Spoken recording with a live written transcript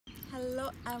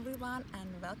Hello everyone and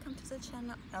welcome to the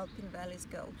channel Alpine Valleys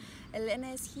Go.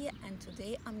 Elena is here and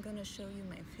today I'm gonna show you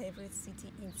my favorite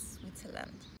city in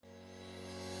Switzerland.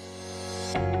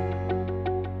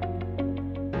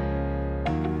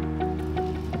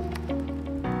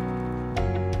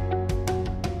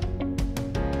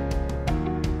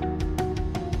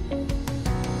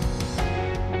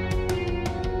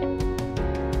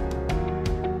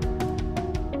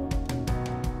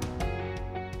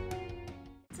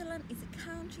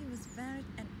 With varied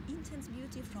and intense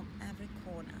beauty from every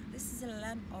corner. This is a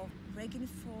land of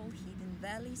rainfall, hidden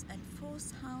valleys and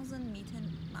 4,000-meter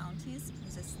mountains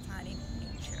with a stunning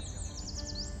nature.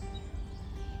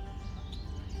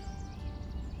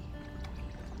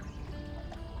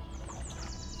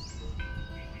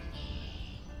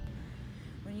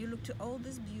 When you look to all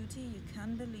this beauty, you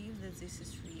can't believe that this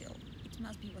is real. It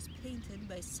must be was painted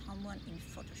by someone in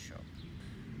Photoshop.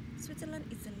 Switzerland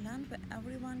is a land where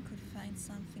everyone could find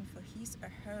something for his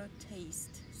or her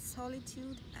taste,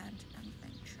 solitude and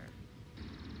adventure.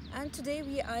 And today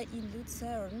we are in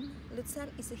Lucerne.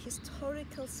 Lucerne is a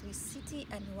historical Swiss city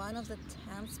and one of the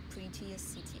 10th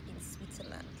prettiest cities in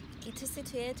Switzerland. It is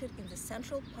situated in the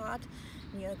central part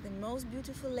near the most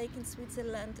beautiful lake in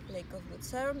Switzerland, Lake of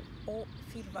Lucerne or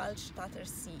Aldstadt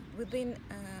Sea. Within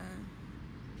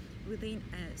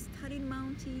stunning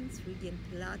mountains, radiant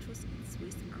plateaus and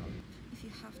Swiss Alps. If you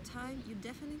have time, you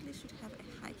definitely should have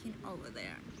a hiking over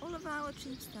there. All of our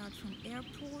trips start from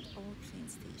airport or train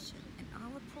station. At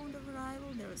our point of arrival,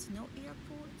 there is no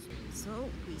airport, so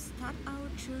we start our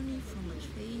journey from a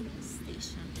train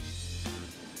station.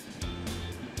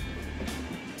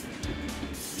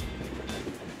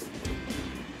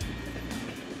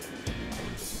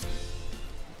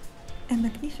 A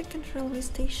magnificent railway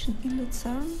station in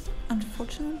Lucerne,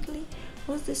 unfortunately,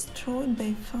 was destroyed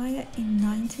by fire in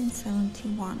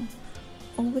 1971.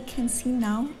 All we can see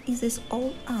now is this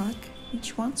old arch,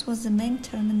 which once was the main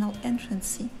terminal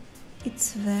entrance.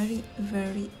 It's very,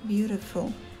 very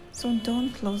beautiful, so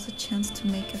don't lose the chance to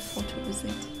make a photo with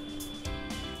it.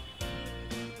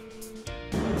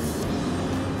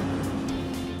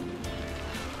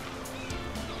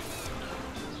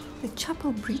 The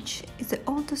Chapel Bridge is the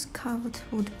oldest carved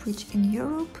wood bridge in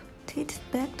Europe, dated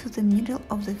back to the middle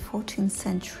of the 14th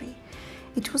century.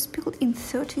 It was built in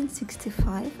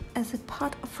 1365 as a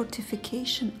part of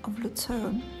fortification of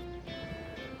Lucerne.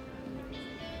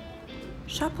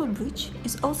 Chapel Bridge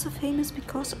is also famous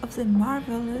because of the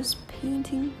marvelous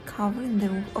painting covering the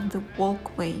roof of the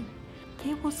walkway.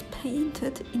 It was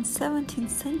painted in 17th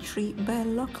century by a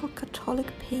local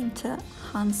Catholic painter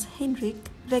Hans Heinrich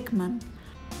Wegmann.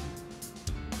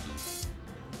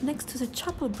 Next to the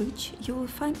Chapel Bridge, you will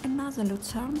find another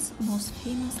Lucerne's most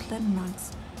famous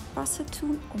landmarks,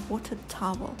 Wasserturm or Water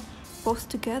Tower. Both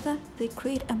together, they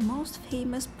create a most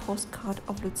famous postcard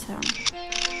of Lucerne.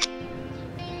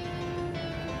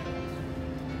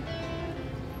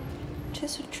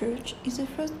 Jesuit Church is the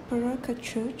first Baroque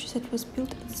church that was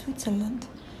built in Switzerland.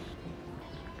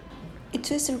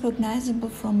 It is recognizable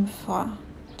from afar.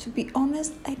 To be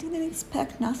honest, I didn't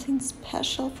expect nothing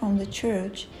special from the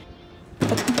church.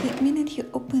 But the minute you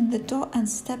open the door and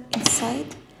step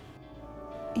inside,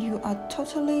 you are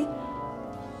totally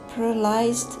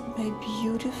paralyzed by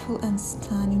beautiful and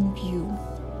stunning view.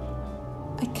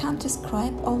 I can't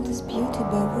describe all this beauty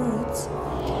by words,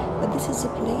 but this is a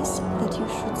place that you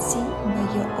should see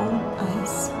by your own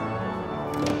eyes.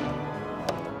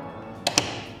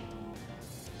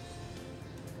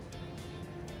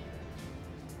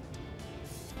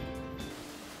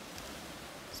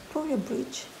 Spreuer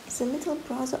Bridge is a little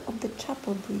brother of the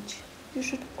Chapel Bridge. You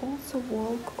should also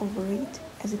walk over it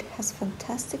as it has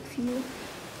fantastic view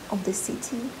of the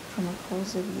city from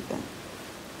across the river.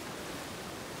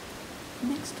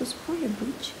 Next to Spreuer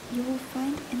Bridge, you will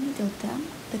find a needle dam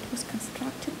that was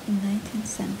constructed in 19th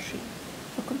century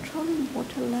for controlling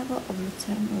water level of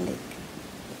Lucerne Lake.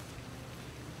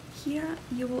 Here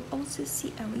you will also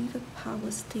see a river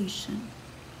power station.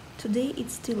 Today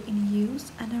it's still in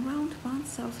use and around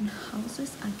 1,000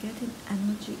 houses are getting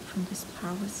energy from this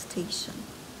power station.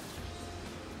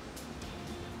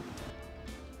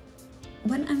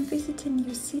 When I'm visiting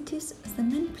new cities, the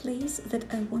main place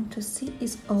that I want to see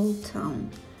is Old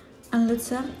Town, and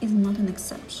Lucerne is not an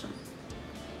exception.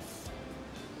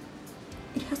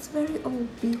 It has very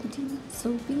old buildings,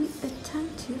 so be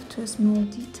attentive to small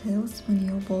details when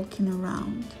you're walking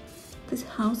around. These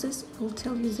houses will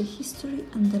tell you the history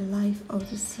and the life of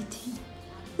the city.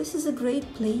 This is a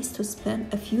great place to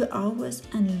spend a few hours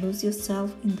and lose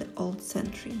yourself in the old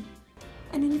century.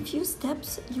 And in a few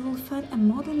steps you will find a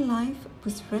modern life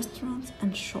with restaurants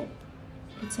and shops.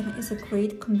 Lucerne is a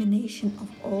great combination of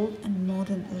old and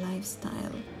modern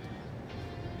lifestyle.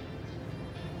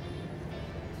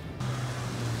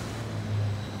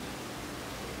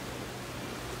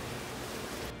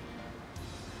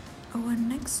 Our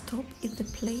next stop is the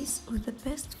place with the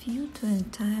best view to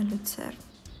entire Lucerne.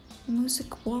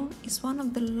 Musegg Wall is one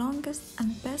of the longest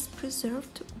and best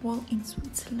preserved walls in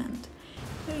Switzerland.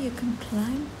 Here you can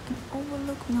climb and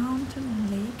overlook mountain,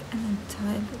 lake and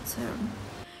entire Lucerne.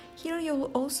 Here you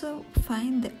will also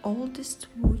find the oldest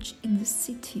church in the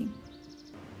city.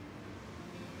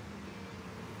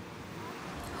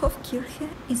 Hofkirche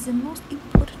is the most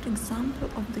important example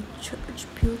of the church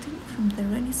building from the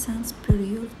Renaissance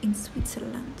period in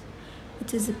Switzerland.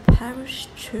 It is a parish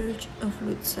church of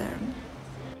Lucerne.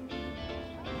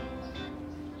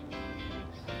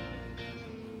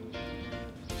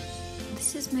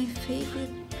 This is my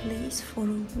favorite place for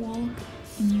a walk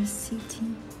in the city.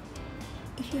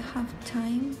 If you have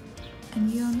time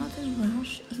and you are not in a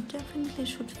rush, you definitely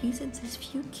should visit this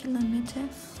few kilometer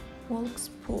walk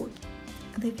spot.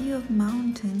 The view of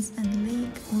mountains and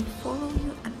lake will follow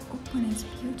you and open its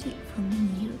beauty from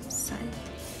a new side.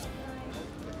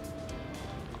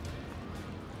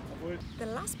 The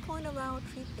last point of our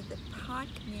trip is the park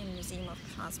near Museum of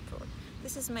Transport.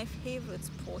 This is my favorite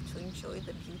spot to enjoy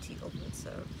the beauty of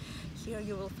Lucerne. Here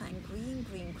you will find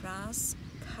green grass,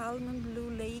 calm and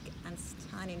blue lake and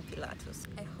stunning Pilatus.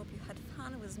 I hope you had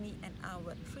fun with me and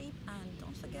our trip, and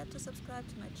don't forget to subscribe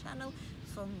to my channel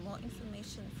for more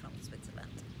information from Switzerland.